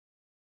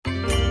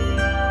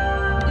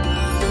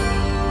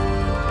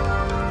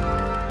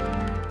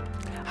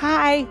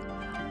Hi,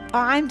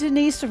 I'm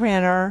Denise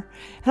Renner,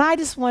 and I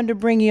just wanted to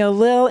bring you a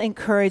little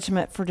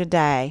encouragement for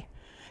today.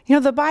 You know,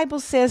 the Bible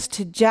says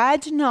to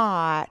judge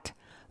not,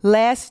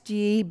 lest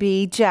ye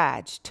be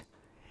judged.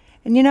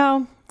 And you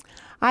know,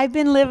 I've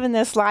been living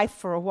this life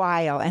for a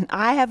while, and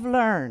I have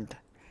learned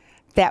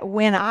that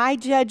when I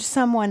judge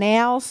someone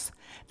else,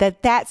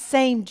 that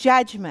same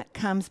judgment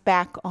comes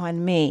back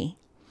on me.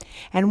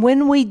 And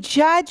when we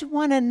judge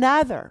one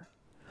another,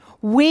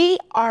 we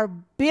are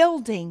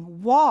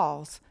building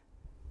walls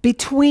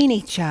between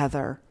each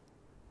other.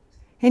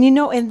 And you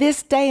know, in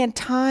this day and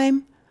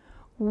time,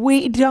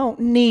 we don't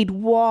need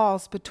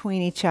walls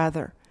between each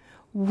other.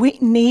 We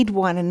need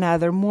one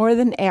another more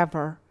than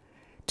ever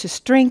to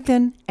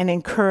strengthen and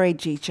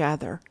encourage each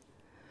other.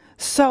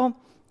 So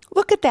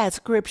look at that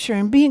scripture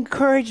and be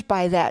encouraged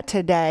by that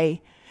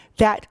today,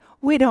 that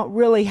we don't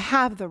really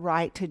have the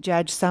right to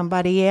judge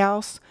somebody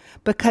else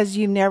because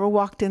you've never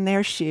walked in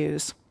their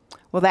shoes.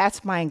 Well,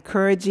 that's my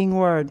encouraging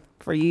word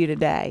for you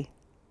today.